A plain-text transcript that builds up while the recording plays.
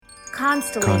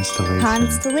Constellation.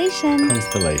 Constellation.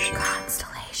 Constellation.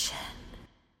 Constellation.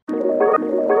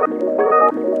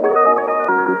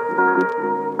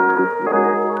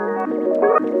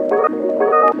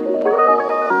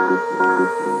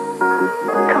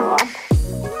 Come on.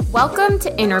 Welcome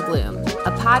to Inner Bloom,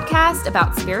 a podcast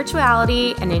about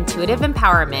spirituality and intuitive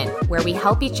empowerment where we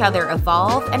help each other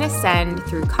evolve and ascend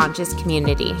through conscious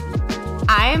community.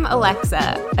 I'm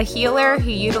Alexa, a healer who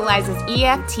utilizes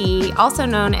EFT, also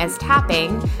known as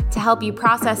tapping, to help you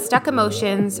process stuck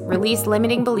emotions, release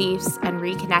limiting beliefs, and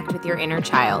reconnect with your inner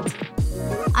child.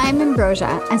 I'm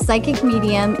Ambrosia, a psychic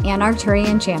medium and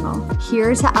Arcturian channel,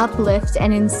 here to uplift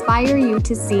and inspire you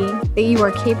to see that you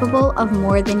are capable of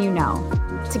more than you know.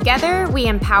 Together, we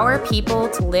empower people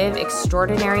to live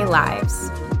extraordinary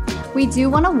lives. We do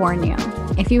want to warn you,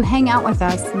 if you hang out with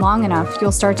us long enough,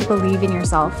 you'll start to believe in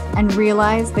yourself and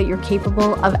realize that you're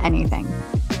capable of anything.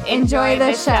 Enjoy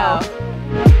the show.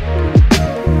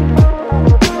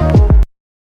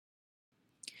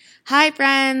 Hi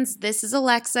friends, this is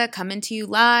Alexa coming to you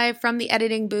live from the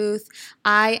editing booth.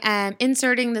 I am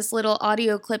inserting this little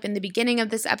audio clip in the beginning of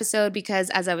this episode because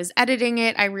as I was editing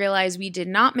it, I realized we did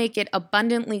not make it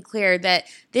abundantly clear that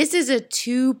this is a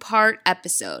two-part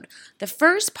episode. The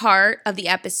first part of the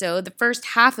episode, the first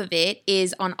half of it,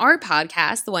 is on our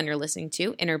podcast, the one you're listening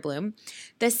to, Inner Bloom.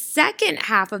 The second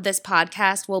half of this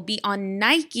podcast will be on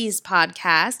Nike's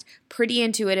podcast, Pretty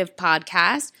Intuitive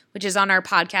Podcast, which is on our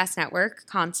podcast network,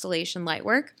 Constellation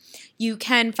Lightwork. You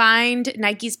can find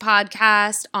Nike's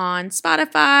podcast on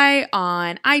Spotify,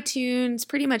 on iTunes,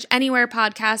 pretty much anywhere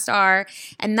podcasts are.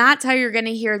 And that's how you're going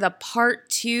to hear the part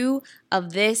 2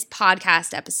 of this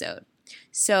podcast episode.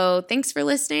 So thanks for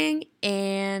listening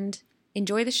and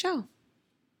enjoy the show.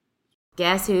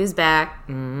 Guess who's back?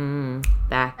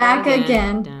 Back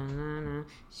again.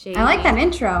 I like that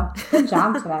intro. Good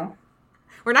job today.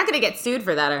 We're not going to get sued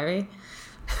for that, are we?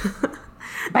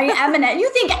 By Eminem. You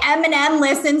think Eminem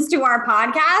listens to our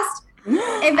podcast?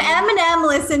 If Eminem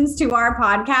listens to our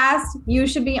podcast, you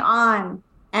should be on.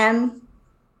 I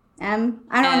don't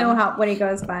know what he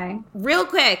goes by. Real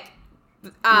quick.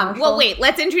 Well, wait.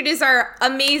 Let's introduce our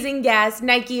amazing guest.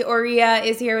 Nike Aurea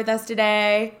is here with us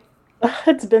today.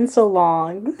 It's been so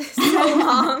long. So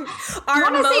long. I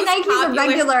want to say Nike's a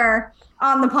regular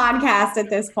on the podcast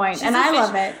at this point, and I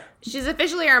love it. She's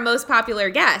officially our most popular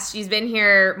guest. She's been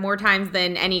here more times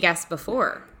than any guest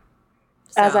before.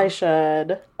 So. As I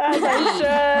should.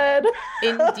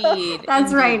 Indeed.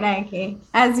 That's right, Nike.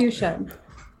 As you should.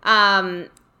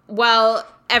 Well,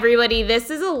 everybody, this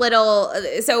is a little...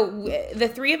 So the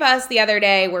three of us the other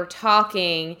day were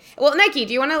talking... Well, Nike,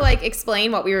 do you want to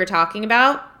explain what we were talking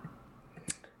about?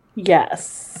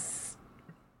 Yes.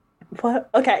 What?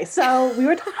 Okay, so we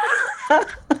were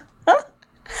talking...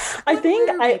 I think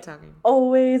I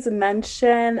always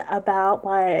mention about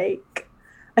I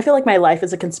feel like my life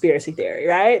is a conspiracy theory,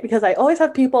 right? Because I always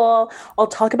have people, I'll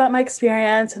talk about my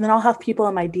experience and then I'll have people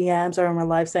in my DMs or in my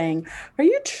live saying, are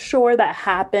you sure that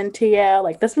happened to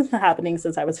you? This has been happening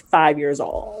since I was 5 years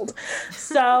old.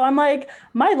 So I'm like,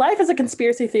 my life is a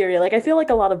conspiracy theory. I feel like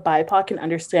a lot of BIPOC can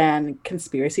understand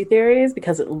conspiracy theories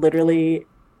because it literally,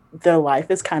 their life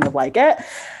is kind of like it.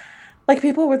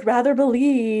 People would rather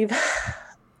believe...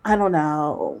 I don't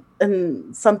know,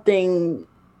 and something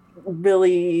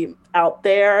really out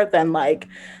there than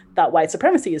that white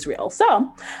supremacy is real.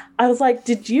 So I was like,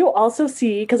 did you also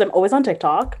see, because I'm always on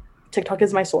TikTok. TikTok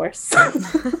is my source.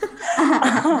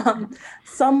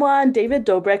 Someone, David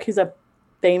Dobrik, who's a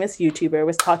famous YouTuber,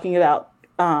 was talking about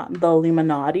the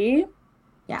Illuminati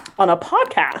on a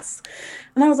podcast.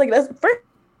 And I was like, that's first.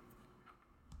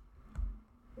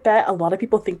 Bet a lot of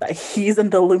people think that he's in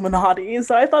the Illuminati,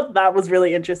 so I thought that was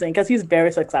really interesting because he's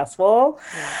very successful.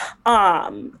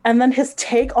 And then his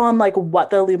take on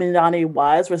what the Illuminati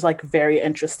was very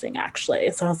interesting, actually.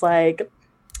 So I was like,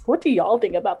 what do y'all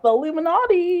think about the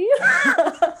Illuminati?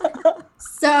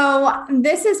 So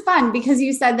this is fun because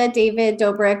you said that David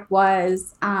Dobrik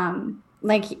was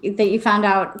that he found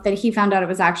out it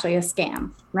was actually a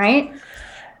scam, right?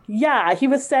 Yeah, he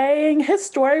was saying his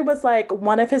story was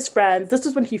one of his friends. This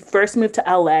was when he first moved to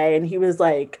LA and he was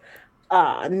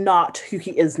not who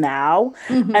he is now.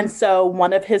 Mm-hmm. And so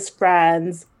one of his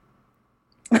friends,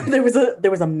 there was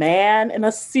a man in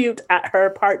a suit at her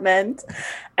apartment,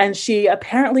 and she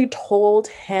apparently told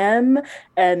him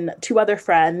and 2 other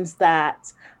friends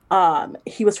that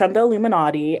he was from the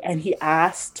Illuminati, and he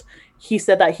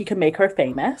said that he could make her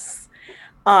famous.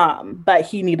 But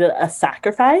he needed a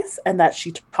sacrifice, and that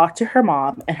she talked to her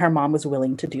mom, and her mom was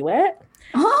willing to do it.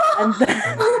 And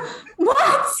then,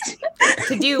 what?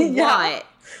 To do what?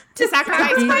 To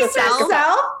sacrifice myself?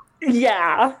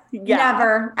 Yeah.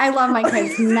 Never. I love my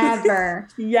kids. Never.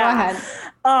 Yeah.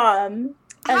 Go ahead.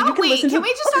 Can we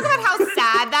just talk about how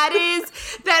sad that is?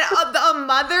 That a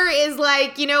mother is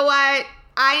like, you know what?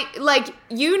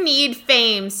 You need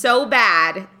fame so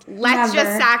bad. Let's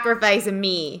just sacrifice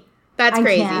me. That's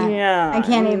crazy. Yeah. I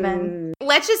can't even.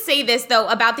 Let's just say this, though,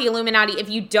 about the Illuminati, if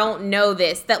you don't know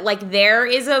this, that,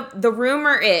 the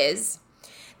rumor is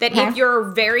that if you're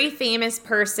a very famous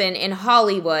person in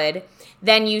Hollywood,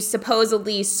 then you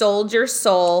supposedly sold your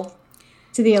soul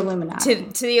to the Illuminati.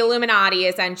 To the Illuminati,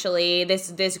 essentially,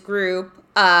 this group,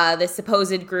 this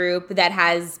supposed group that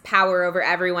has power over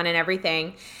everyone and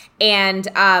everything. And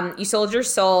you sold your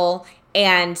soul,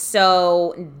 and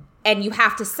you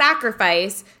have to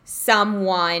sacrifice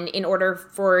someone in order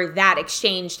for that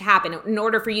exchange to happen, in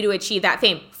order for you to achieve that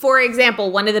fame. For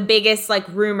example, one of the biggest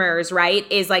rumors, right,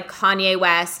 is Kanye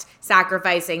West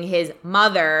sacrificing his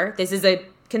mother. This is a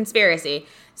conspiracy.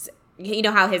 You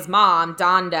know how his mom,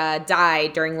 Donda,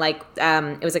 died during it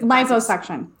was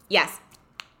liposuction. Yes.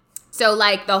 So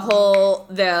the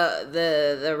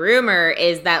rumor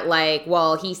is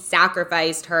that he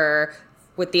sacrificed her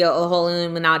with the whole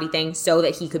Illuminati thing so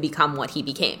that he could become what he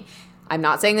became. I'm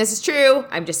not saying this is true.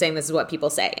 I'm just saying this is what people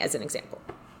say as an example.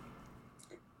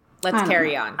 Let's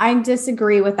carry on. I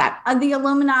disagree with that. The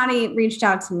Illuminati reached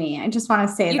out to me. I just want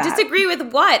to say that. You disagree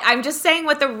with what? I'm just saying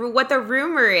what the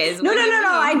rumor is. No.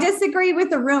 I disagree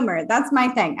with the rumor. That's my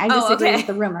thing. I disagree with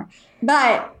the rumor.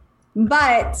 But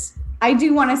I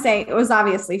do want to say it was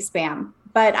obviously spam.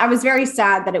 But I was very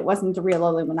sad that it wasn't the real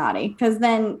Illuminati, because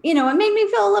then, it made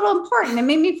me feel a little important. It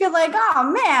made me feel like,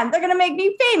 oh man, they're going to make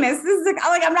me famous. This is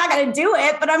I'm not going to do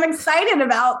it, but I'm excited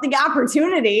about the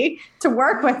opportunity to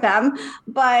work with them.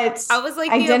 But I was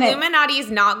like, Illuminati is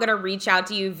not going to reach out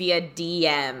to you via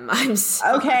DM. I'm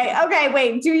sorry. Okay.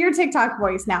 Wait, do your TikTok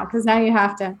voice now, because now you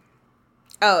have to.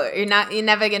 Oh, you're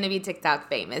never going to be TikTok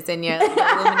famous, and the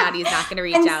Illuminati is not going to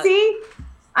reach out. See?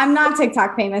 I'm not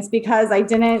TikTok famous because I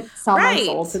didn't sell my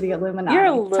soul to the Illuminati. You're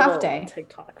a little tough day.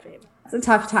 TikTok famous. It's a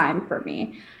tough time for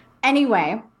me.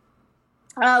 Anyway,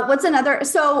 what's another?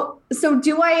 So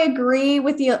do I agree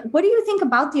with what do you think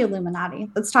about the Illuminati?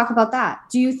 Let's talk about that.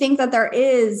 Do you think that there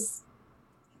is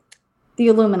the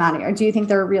Illuminati, or do you think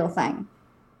they're a real thing?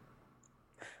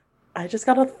 I just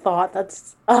got a thought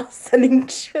that's sending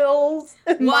chills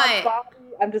in my body.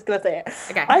 I'm just going to say it.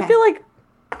 Okay. I feel like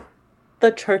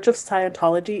the Church of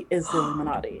Scientology is the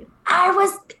Illuminati.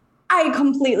 I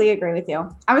completely agree with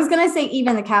you. I was going to say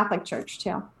even the Catholic Church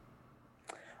too.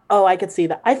 Oh, I could see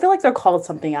that. I feel like they're called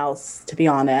something else, to be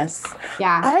honest.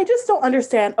 Yeah. I just don't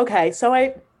understand. Okay, so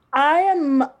I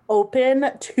am open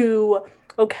to,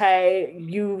 okay,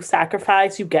 you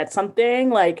sacrifice, you get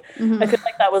something. I feel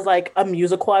like that was a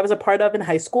musical I was a part of in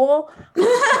high school. The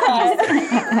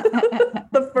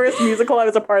first musical I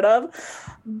was a part of.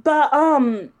 But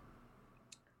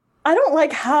I don't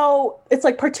like how it's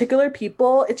particular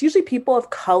people. It's usually people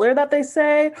of color that they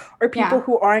say, or people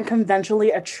who aren't conventionally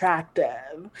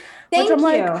attractive. Thank I'm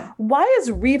you. Why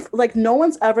is Reese, no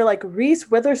one's ever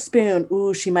Reese Witherspoon,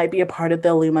 ooh, she might be a part of the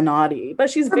Illuminati, but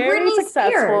she's very Britney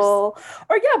successful. Spears.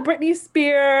 Or Britney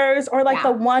Spears, or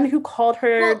the one who called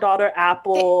her daughter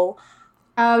Apple.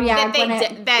 Oh yeah,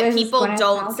 that people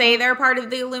don't say they're part of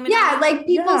the Illuminati. Yeah,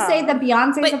 people say that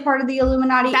Beyonce's a part of the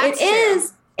Illuminati.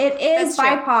 It is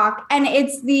BIPOC, and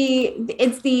it's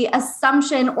the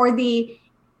assumption, or the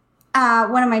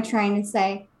what am I trying to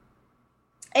say?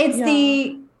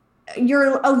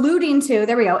 You're alluding to,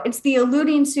 there we go. It's the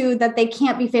alluding to that they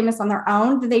can't be famous on their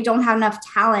own, that they don't have enough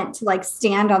talent to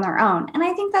stand on their own. And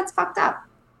I think that's fucked up.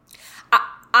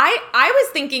 I was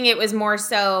thinking it was more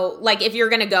so, if you're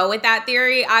going to go with that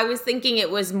theory, I was thinking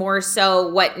it was more so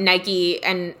what Nike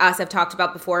and us have talked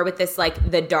about before with this,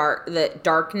 the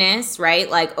darkness, right?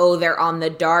 They're on the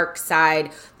dark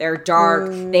side. They're dark.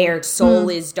 Their soul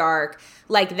is dark.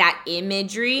 That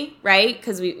imagery, right?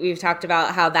 Because we've talked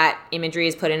about how that imagery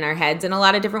is put in our heads in a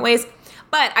lot of different ways.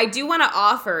 But I do want to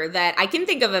offer that I can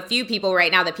think of a few people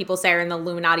right now that people say are in the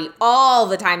Illuminati all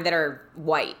the time that are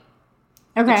white.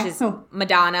 Okay. Which is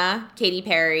Madonna, Katy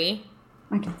Perry.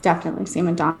 I can definitely see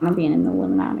Madonna being in the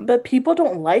Illuminati. But people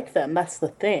don't like them. That's the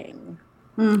thing.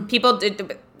 People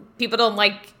don't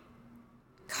like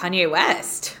Kanye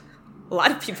West. A lot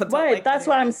of people don't like that's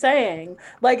what I'm saying.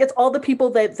 It's all the people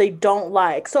that they don't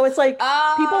like. So it's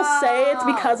people say it's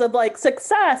because of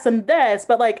success and this,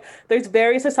 but there's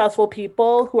very successful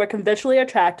people who are conventionally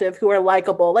attractive, who are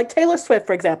likable. Taylor Swift,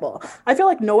 for example. I feel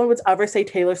like no one would ever say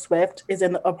Taylor Swift is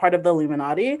in a part of the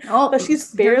Illuminati, but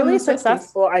she's fairly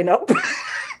successful. I know.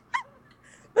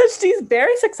 But she's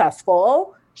very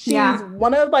successful. She's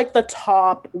one of like the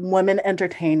top women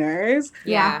entertainers.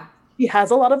 Yeah. She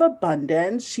has a lot of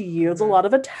abundance. She yields a lot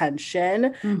of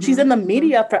attention. She's in the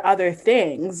media for other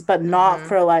things, but not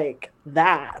for like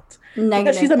that. Negative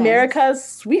because she's things. America's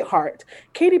sweetheart.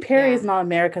 Katy Perry is not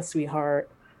America's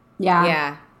sweetheart.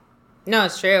 Yeah. No,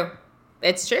 it's true.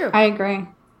 It's true. I agree.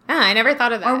 I never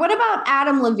thought of that. Or what about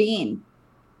Adam Levine?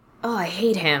 Oh, I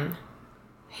hate him.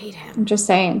 I'm just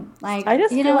saying. Like, I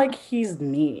just feel like he's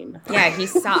mean. Yeah, he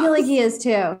sucks. I feel like he is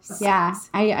too. Yeah,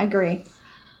 I agree.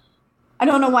 I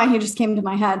don't know why he just came to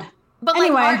my head. But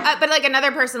anyway. like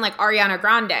another person like Ariana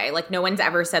Grande, like no one's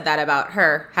ever said that about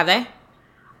her, have they?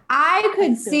 I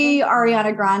could see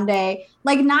Ariana Grande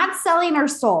like not selling her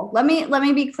soul. Let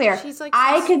me be clear. She's like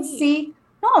I could see.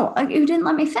 No, you didn't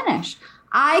let me finish.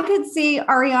 I could see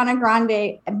Ariana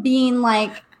Grande being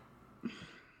like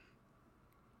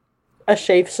a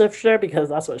shapeshifter because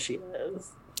that's what she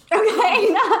is.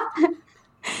 Okay.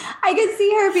 I could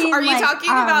see her being. Are you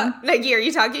talking about Nikki? Are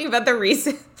you talking about the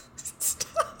recent stuff?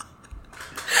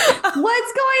 What's going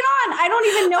on? I don't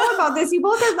even know about this. You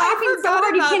both are laughing so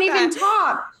hard you can't even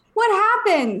talk. What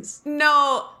happened?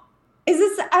 No. Is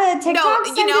this a TikTok? No,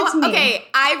 Send it to me. Okay,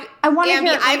 I want to hear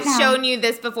it right I've now. shown you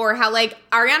this before, how like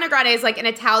Ariana Grande is like an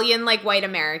Italian, like white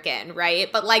American, right?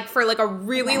 But like for like a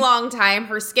really long time,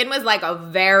 her skin was like a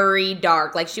very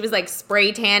dark, like she was like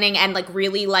spray tanning and like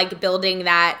really like building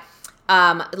that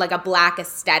like a black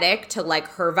aesthetic to like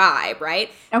her vibe, right?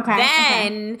 Okay.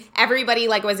 Then everybody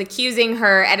like was accusing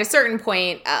her at a certain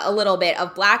point a little bit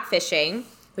of blackfishing,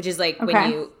 which is like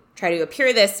when you try to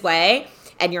appear this way.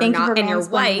 And you're not, and you're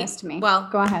white. This to me. Well,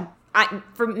 go ahead.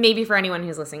 For anyone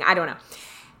who's listening, I don't know.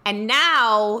 And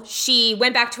now she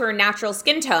went back to her natural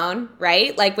skin tone,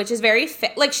 right? Like, which is very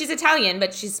like she's Italian,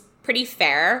 but she's pretty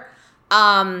fair.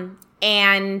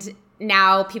 And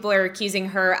now people are accusing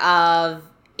her of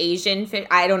Asian fish.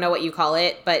 I don't know what you call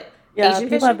it, but Asian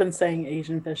people have been saying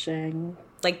Asian fishing.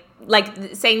 Like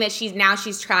saying that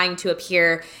she's trying to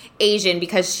appear Asian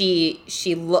because she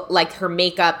like her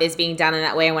makeup is being done in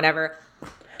that way and whatever.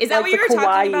 Is that what you were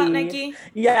talking about, Nikki?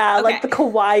 Yeah, okay. Like the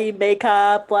kawaii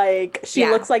makeup. Like she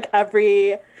looks like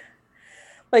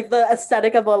like the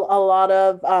aesthetic of a lot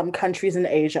of countries in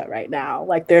Asia right now,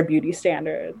 like their beauty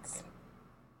standards.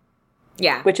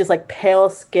 Yeah. Which is like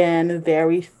pale skin,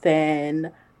 very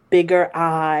thin, bigger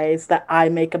eyes, the eye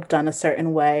makeup done a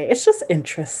certain way. It's just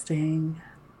interesting.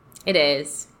 It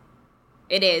is.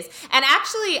 It is. And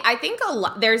actually, I think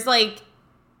there's like,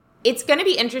 it's going to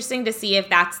be interesting to see if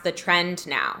that's the trend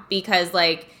now because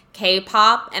like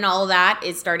K-pop and all that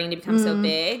is starting to become so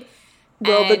big.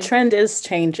 Well, the trend is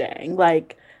changing.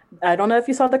 Like, I don't know if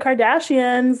you saw the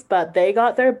Kardashians, but they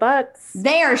got their butts.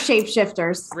 They are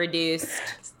shapeshifters. Reduced.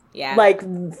 Yeah. Like,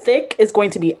 thick is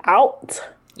going to be out.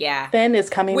 Yeah. Thin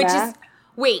is coming back.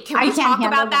 Wait, can we talk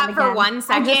about that for 1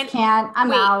 second? I just can't.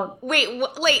 I'm out.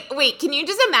 Wait. Can you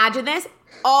just imagine this?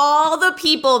 All the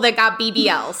people that got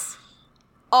BBLs.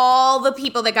 All the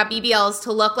people that got BBLs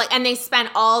to look like, and they spent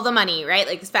all the money, right?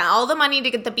 Like spent all the money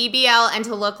to get the BBL and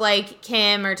to look like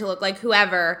Kim or to look like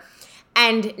whoever.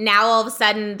 And now all of a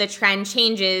sudden the trend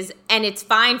changes and it's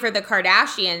fine for the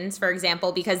Kardashians, for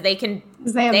example, because they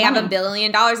have $1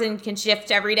 billion and can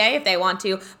shift every day if they want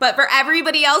to. But for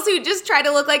everybody else who just try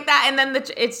to look like that, and then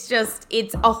it's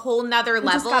a whole nother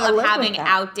level of having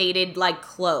outdated like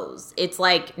clothes. It's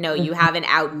like, no, you have an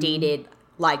outdated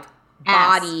like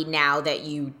body now that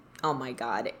you, oh my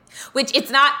God. Which it's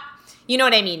not, you know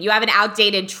what I mean? You have an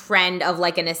outdated trend of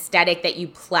like an aesthetic that you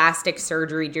plastic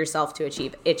surgeryed yourself to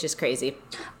achieve. It's just crazy.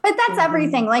 But that's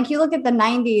everything. Like you look at the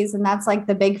 90s and that's like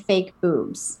the big fake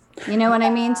boobs. You know what I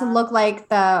mean? To look like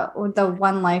the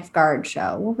One Lifeguard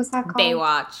show. What was that called?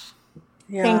 Baywatch.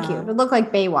 Yeah. Thank you. To look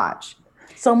like Baywatch.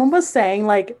 Someone was saying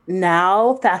like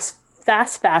now fast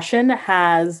fashion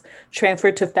has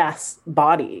transferred to fast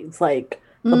bodies. Like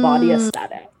the body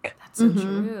aesthetic. That's so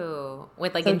true.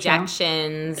 With like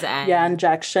injections and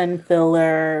injection,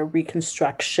 filler,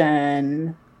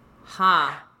 reconstruction.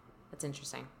 Huh. That's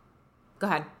interesting. Go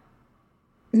ahead.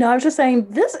 No, I was just saying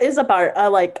this is about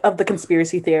of the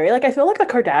conspiracy theory. Like I feel like the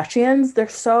Kardashians, they're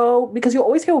so, because you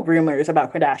always hear rumors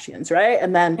about Kardashians, right?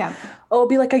 And then it'll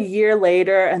be like a year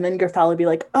later and then your fellow will be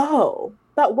like, oh,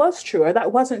 that was true or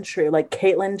that wasn't true. Like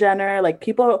Caitlyn Jenner, like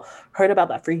people heard about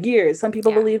that for years. Some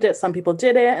people believed it, some people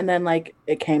didn't. And then like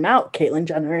it came out, Caitlyn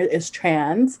Jenner is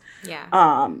trans.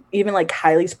 Yeah. Even like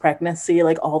Kylie's pregnancy,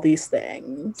 like all these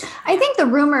things. I think the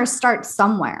rumors start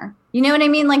somewhere. You know what I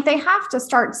mean? Like they have to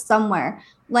start somewhere.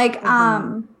 Like,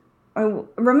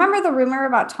 remember the rumor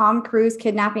about Tom Cruise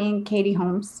kidnapping Katie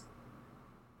Holmes?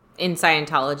 In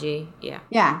Scientology, yeah.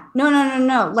 Yeah.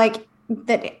 No. Like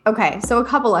so a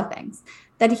couple of things.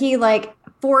 That he like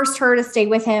forced her to stay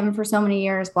with him for so many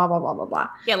years, blah, blah, blah, blah, blah.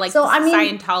 Yeah, like so,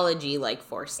 Scientology like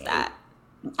forced that.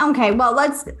 Okay, well,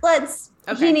 let's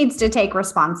he needs to take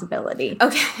responsibility.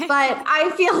 Okay. But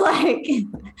I feel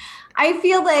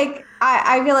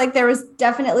like there was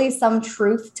definitely some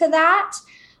truth to that.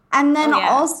 And then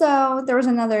also there was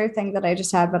another thing that I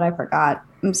just had, but I forgot.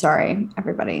 I'm sorry,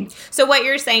 everybody. So what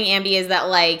you're saying, Ambi, is that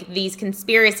like these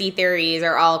conspiracy theories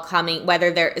are all coming,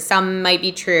 whether some might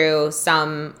be true,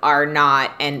 some are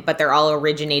not, but they're all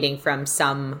originating from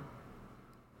some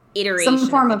iteration, some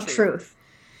form of truth.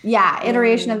 Yeah,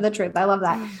 iteration of the truth. I love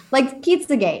that. Like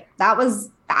Pizzagate,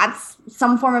 that's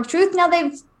some form of truth. Now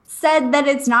they've said that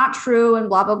it's not true and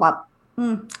blah blah blah.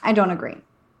 I don't agree.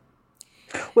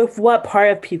 With what part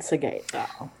of Pizzagate,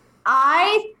 though?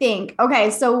 I think,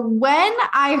 so when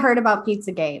I heard about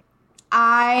Pizzagate,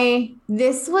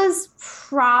 this was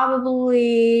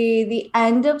probably the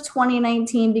end of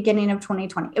 2019, beginning of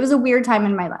 2020. It was a weird time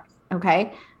in my life,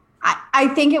 okay? I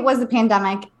think it was the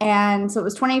pandemic, and so it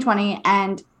was 2020,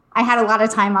 and I had a lot of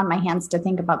time on my hands to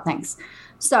think about things.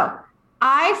 So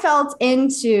I felt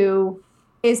into,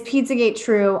 is Pizzagate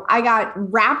true? I got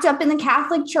wrapped up in the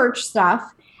Catholic Church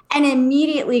stuff, and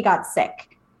immediately got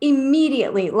sick.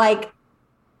 Immediately, like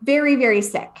very, very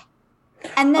sick.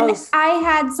 And then I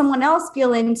had someone else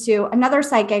another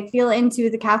psychic feel into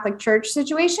the Catholic Church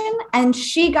situation. And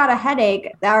she got a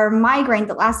headache or migraine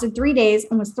that lasted 3 days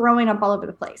and was throwing up all over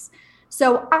the place.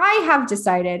 So I have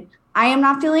decided I am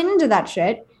not feeling into that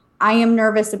shit. I am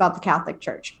nervous about the Catholic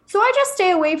Church. So I just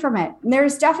stay away from it.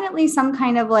 There's definitely some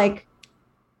kind of like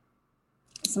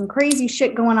some crazy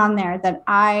shit going on there that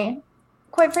I,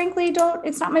 quite frankly,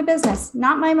 it's not my business.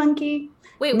 Not my monkey.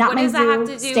 Wait, not what my does zoo, that have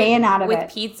to do staying out of with it.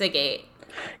 Pizzagate?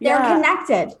 They're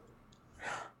connected.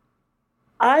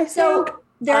 I think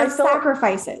there are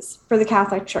sacrifices for the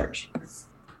Catholic Church.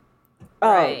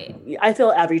 Oh, right. I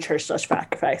feel every church does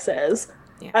sacrifices.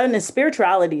 Yeah. And the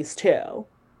spiritualities too.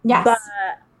 Yes. But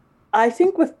I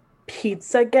think with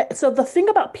Pizzagate, so the thing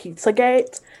about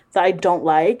Pizzagate that I don't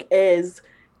like is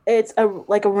it's a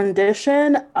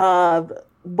rendition of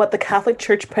what the Catholic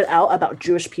Church put out about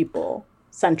Jewish people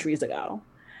centuries ago.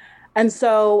 And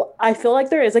so I feel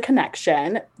like there is a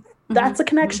connection. That's a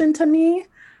connection to me.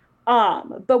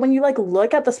 But when you like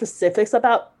look at the specifics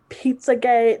about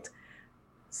Pizzagate,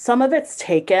 some of it's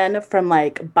taken from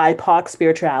like BIPOC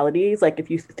spiritualities. Like if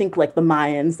you think like the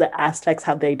Mayans, the Aztecs,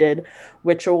 how they did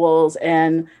rituals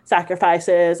and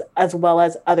sacrifices, as well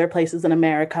as other places in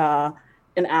America,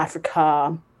 in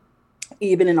Africa,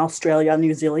 even in Australia,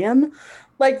 New Zealand.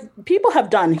 Like people have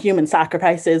done human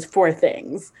sacrifices for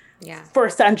things for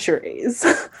centuries.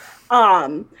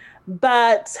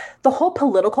 But the whole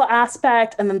political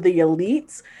aspect and then the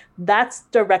elites, that's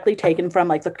directly taken from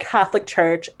like the Catholic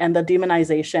Church and the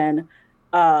demonization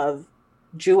of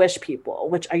Jewish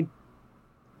people,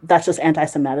 that's just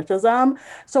anti-Semitism.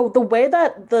 So the way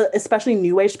that especially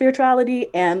New Age spirituality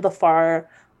and the far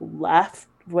left,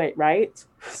 right?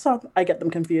 So I get them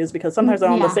confused because sometimes they're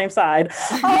on the same side.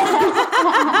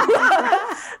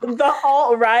 The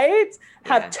alt-right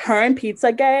have turned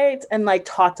Pizzagate and like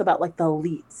talked about like the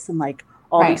elites and like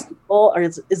all these people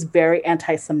is very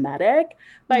anti-Semitic.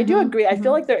 But I do agree. I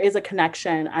feel like there is a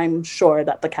connection. I'm sure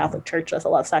that the Catholic Church does a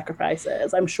lot of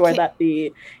sacrifices. I'm sure that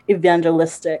the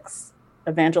evangelists.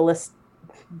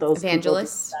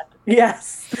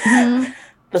 Yes. Can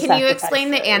you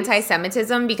explain the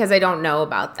anti-Semitism? Because I don't know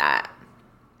about that.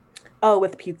 Oh,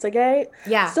 with Pizzagate?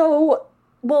 Yeah. So,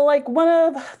 well, like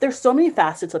there's so many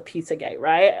facets of Pizzagate,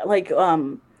 right? Like,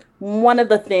 one of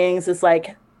the things is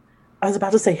like, I was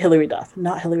about to say Hillary Duff,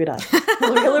 not Hillary Duff.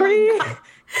 Hillary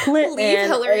Clinton. Leave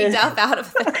Hillary Duff out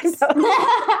of this.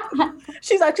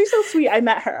 She's actually so sweet. I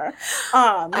met her.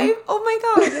 Oh my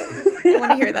God. I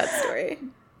want to hear that story.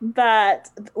 That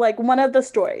like one of the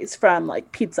stories from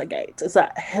like Pizzagate is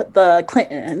that the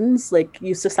Clintons like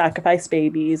used to sacrifice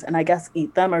babies and I guess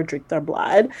eat them or drink their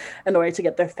blood in order to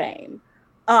get their fame.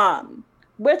 And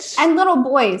little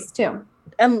boys too.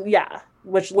 And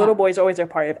little boys always are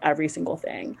part of every single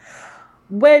thing,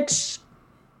 which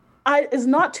is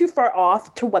not too far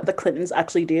off to what the Clintons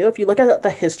actually do. If you look at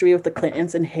the history of the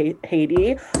Clintons in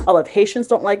Haiti, a lot of Haitians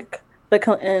don't like the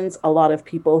Clintons. A lot of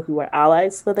people who are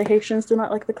allies to the Haitians do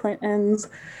not like the Clintons.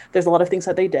 There's a lot of things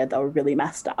that they did that were really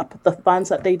messed up. The funds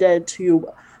that they did to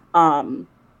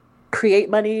create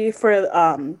money for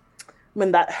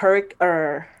when that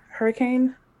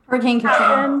hurricane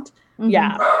happened. Mm-hmm.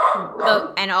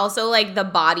 Yeah. And also like the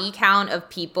body count of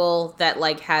people that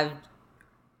like have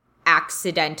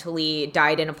accidentally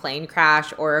died in a plane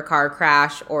crash or a car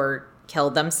crash or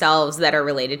killed themselves that are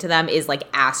related to them is like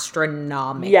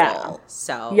astronomical. Yeah.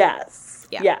 So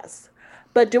yes.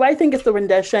 But do I think it's the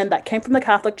rendition that came from the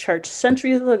Catholic Church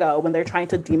centuries ago when they're trying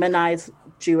to demonize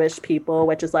Jewish people,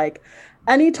 which is like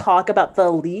any talk about the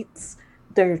elites,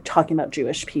 they're talking about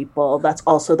Jewish people. That's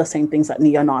also the same things that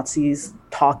neo-Nazis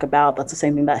talk about. That's the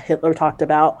same thing that Hitler talked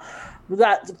about.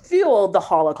 That fueled the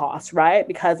Holocaust, right?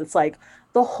 Because it's like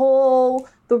the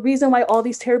reason why all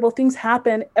these terrible things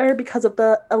happen are because of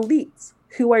the elites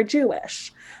who are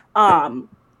Jewish.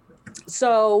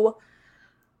 So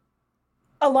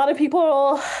a lot of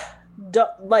people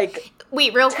don't like.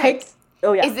 Wait, real quick.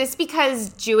 Oh yeah. Is this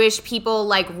because Jewish people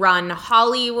like run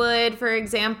Hollywood, for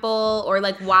example, or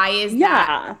like why is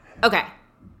that? Okay.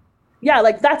 Yeah,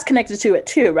 like that's connected to it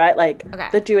too, right? Like okay.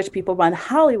 The Jewish people run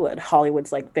Hollywood.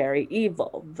 Hollywood's like very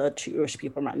evil. The Jewish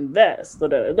people run this.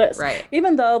 Right.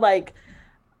 Even though like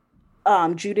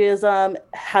Judaism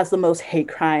has the most hate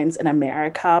crimes in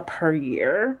America per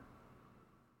year.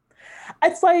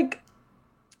 It's like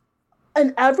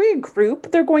in every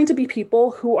group, there are going to be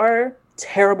people who are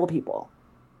terrible people.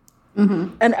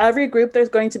 Mm-hmm. In every group, there's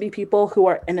going to be people who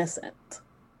are innocent.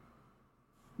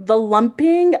 The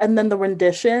lumping and then the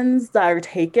renditions that are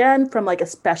taken from like,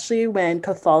 especially when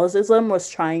Catholicism was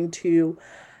trying to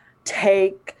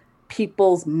take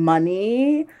people's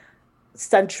money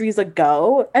centuries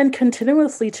ago and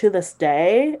continuously to this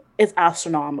day is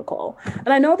astronomical. And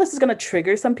I know this is going to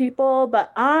trigger some people,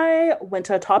 but I went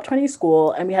to a top 20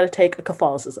 school and we had to take a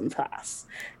Catholicism class.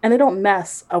 And they don't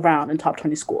mess around in top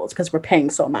 20 schools because we're paying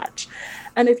so much.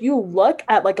 And if you look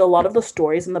at like a lot of the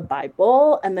stories in the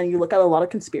Bible and then you look at a lot of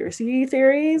conspiracy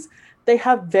theories, they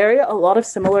have a lot of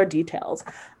similar details.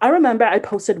 I remember I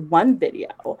posted one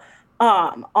video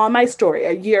on my story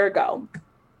a year ago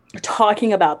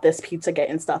talking about this Pizzagate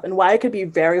and stuff and why it could be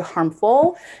very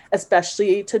harmful,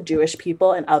 especially to Jewish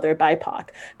people and other BIPOC,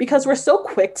 because we're so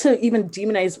quick to even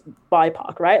demonize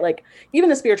BIPOC, right? Like even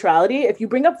in spirituality, if you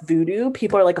bring up voodoo,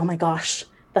 people are like, oh my gosh,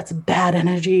 that's bad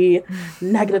energy,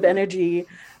 negative energy,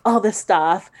 all this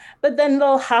stuff. But then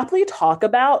they'll happily talk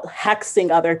about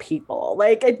hexing other people.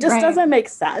 Like it just doesn't make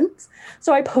sense.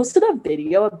 So I posted a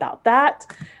video about that.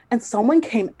 And someone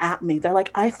came at me. They're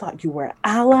like, I thought you were an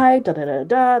ally,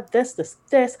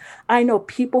 this. I know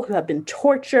people who have been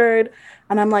tortured.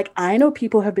 And I'm like, I know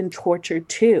people who have been tortured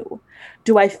too.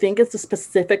 Do I think it's a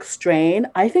specific strain?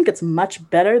 I think it's much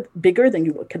bigger than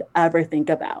you could ever think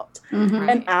about. Mm-hmm.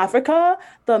 In Africa,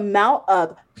 the amount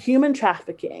of human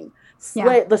trafficking,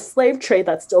 the slave trade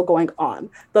that's still going on,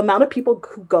 the amount of people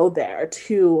who go there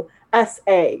to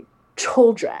SA,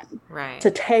 children,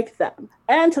 to take them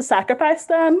and to sacrifice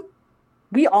them,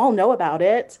 we all know about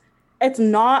it. It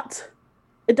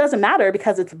doesn't matter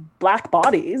because it's Black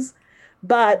bodies,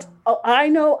 but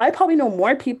I probably know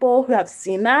more people who have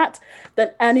seen that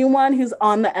than anyone who's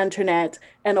on the internet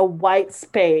in a white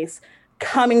space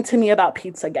coming to me about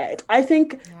Pizzagate. I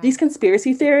think these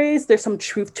conspiracy theories, there's some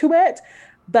truth to it,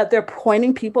 but they're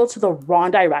pointing people to the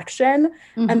wrong direction,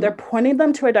 and they're pointing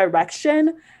them to a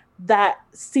direction that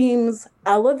seems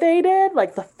elevated,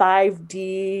 like the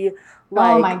 5D.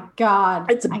 Like, oh my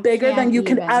God. It's bigger than you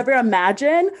can ever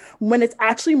imagine when it's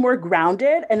actually more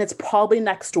grounded and it's probably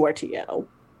next door to you.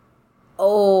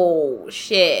 Oh,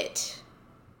 shit.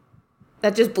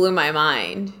 That just blew my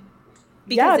mind.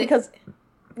 Go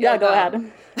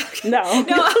ahead. No.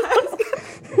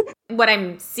 What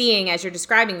I'm seeing as you're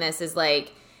describing this is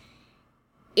like,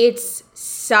 it's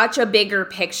such a bigger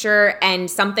picture,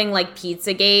 and something like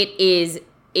Pizzagate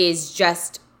is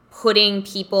just putting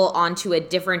people onto a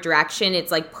different direction.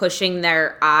 It's like pushing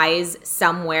their eyes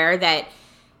somewhere that,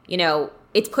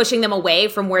 it's pushing them away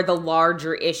from where the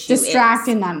larger issue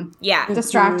distracting is. them. Yeah.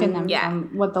 Distracting them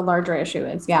from what the larger issue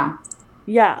is. Yeah.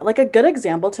 Yeah. Like a good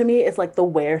example to me is like the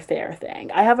Wayfair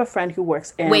thing. I have a friend who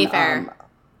works in Wayfair.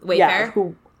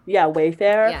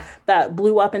 Wayfair that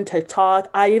blew up in TikTok.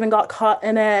 I even got caught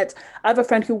in it. I have a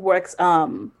friend who works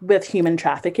with human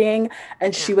trafficking,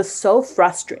 and she was so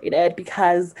frustrated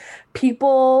because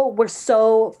people were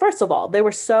first of all, they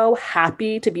were so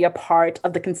happy to be a part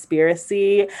of the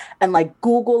conspiracy and like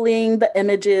Googling the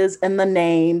images and the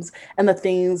names and the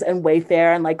things in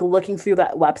Wayfair and like looking through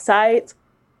that website.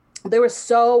 They were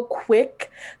so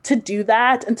quick to do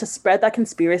that and to spread that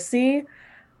conspiracy.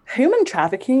 Human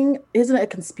trafficking isn't a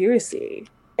conspiracy.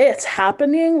 It's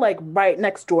happening like right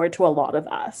next door to a lot of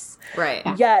us. Right.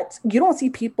 Yet you don't see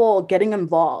people getting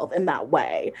involved in that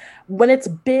way. When it's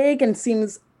big and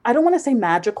seems, I don't want to say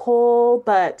magical,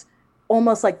 but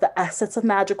almost like the essence of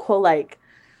magical, like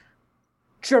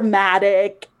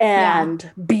dramatic and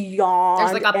beyond.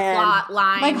 There's like a plot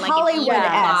line, like Hollywood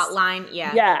plot line.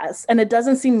 Yeah. Yes, and it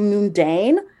doesn't seem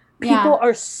mundane. People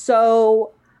are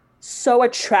so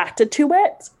attracted to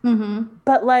it. Mm-hmm.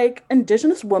 But like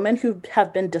Indigenous women who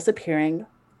have been disappearing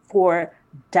for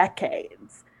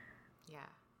decades. Yeah.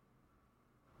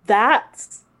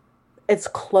 It's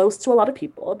close to a lot of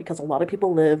people because a lot of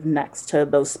people live next to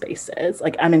those spaces.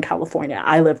 Like I'm in California.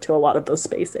 I live to a lot of those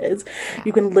spaces. Yeah.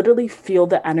 You can literally feel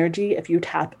the energy if you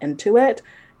tap into it,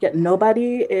 yet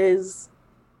nobody is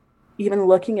even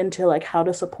looking into like how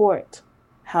to support,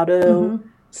 how to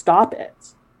stop it.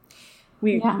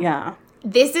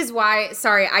 This is why,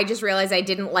 sorry, I just realized I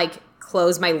didn't like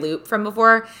close my loop from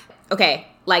before. Okay,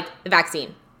 like the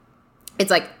vaccine. It's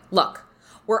like, look,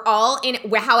 we're all in,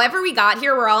 however we got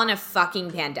here, we're all in a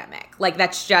fucking pandemic. Like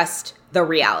that's just the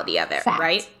reality of it,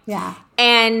 right? Yeah.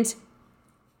 And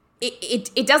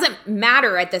it doesn't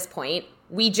matter at this point.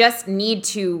 We just need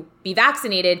to be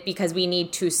vaccinated because we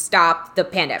need to stop the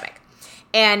pandemic.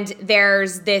 And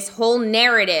there's this whole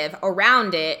narrative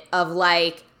around it of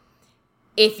like,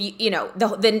 if you know,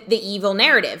 the evil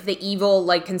narrative, the evil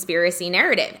like conspiracy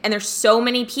narrative. And there's so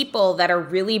many people that are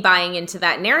really buying into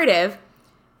that narrative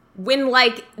when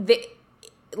like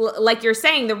like you're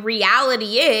saying, the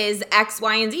reality is X,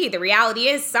 Y, and Z. The reality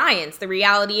is science. The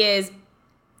reality is,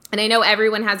 and I know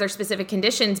everyone has their specific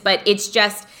conditions, but it's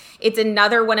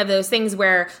another one of those things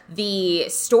where the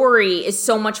story is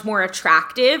so much more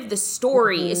attractive. The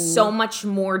story is so much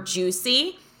more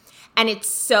juicy and it's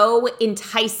so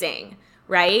enticing,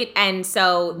 right? And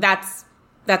so that's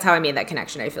how I made that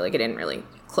connection. I feel like I didn't really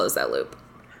close that loop.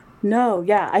 No,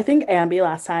 yeah. I think Ambi,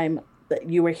 last time that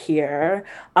you were here,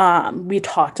 we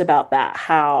talked about that,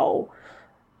 how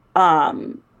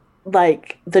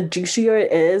like the juicier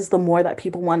it is, the more that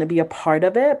people want to be a part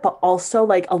of it. But also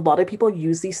like a lot of people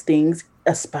use these things,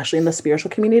 especially in the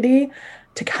spiritual community,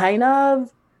 to kind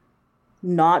of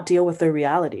not deal with the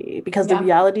reality, because the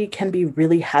reality can be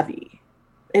really heavy.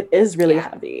 It is really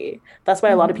heavy. That's why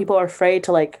a lot of people are afraid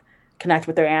to like connect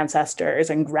with their ancestors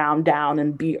and ground down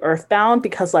and be earthbound,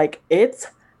 because like it's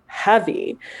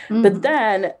heavy. But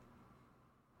then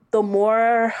the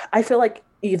more, I feel like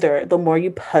either the more you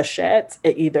push it,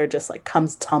 it either just like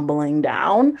comes tumbling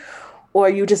down, or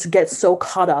you just get so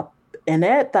caught up in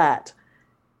it that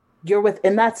you're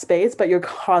within that space, but you're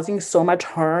causing so much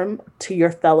harm to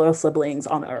your fellow siblings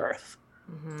on earth.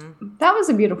 That was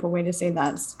a beautiful way to say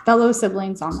that. Fellow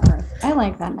siblings on earth. I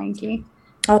like that, Nike.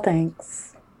 Oh,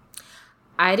 thanks.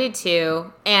 I did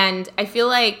too. And I feel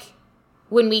like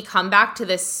when we come back to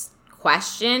this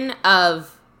question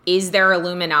of, is there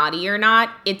Illuminati or not?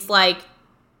 It's like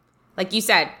you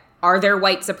said, are there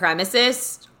white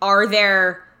supremacists? Are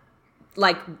there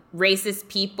like racist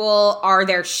people? Are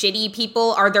there shitty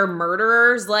people? Are there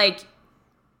murderers? Like,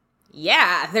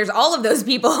 yeah, there's all of those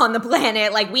people on the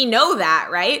planet. Like, we know that,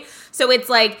 right? So it's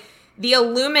like the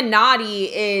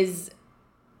Illuminati is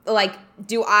like,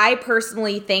 do I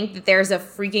personally think that there's a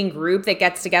freaking group that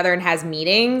gets together and has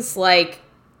meetings? Like,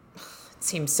 it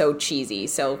seems so cheesy,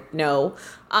 so no.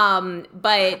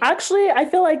 But actually, I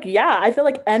feel like,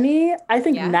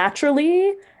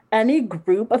 naturally any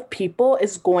group of people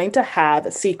is going to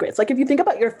have secrets. Like if you think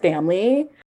about your family.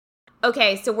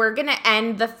 Okay, so we're going to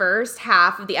end the first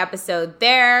half of the episode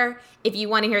there. If you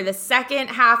want to hear the second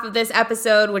half of this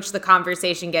episode, which the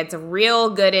conversation gets real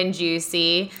good and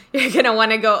juicy, you're going to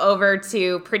want to go over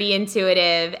to Pretty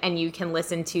Intuitive, and you can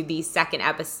listen to the second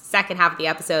half of the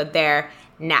episode there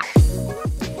now.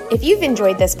 If you've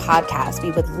enjoyed this podcast,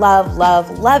 we would love,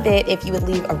 love, love it if you would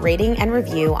leave a rating and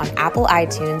review on Apple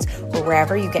iTunes or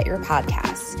wherever you get your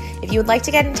podcasts. If you would like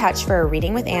to get in touch for a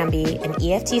reading with Ambi, an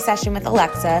EFT session with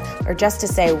Alexa, or just to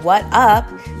say what up,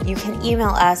 you can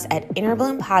email us at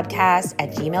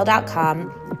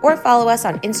innerbloompodcast@gmail.com or follow us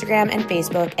on Instagram and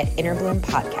Facebook at Innerbloom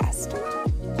Podcast.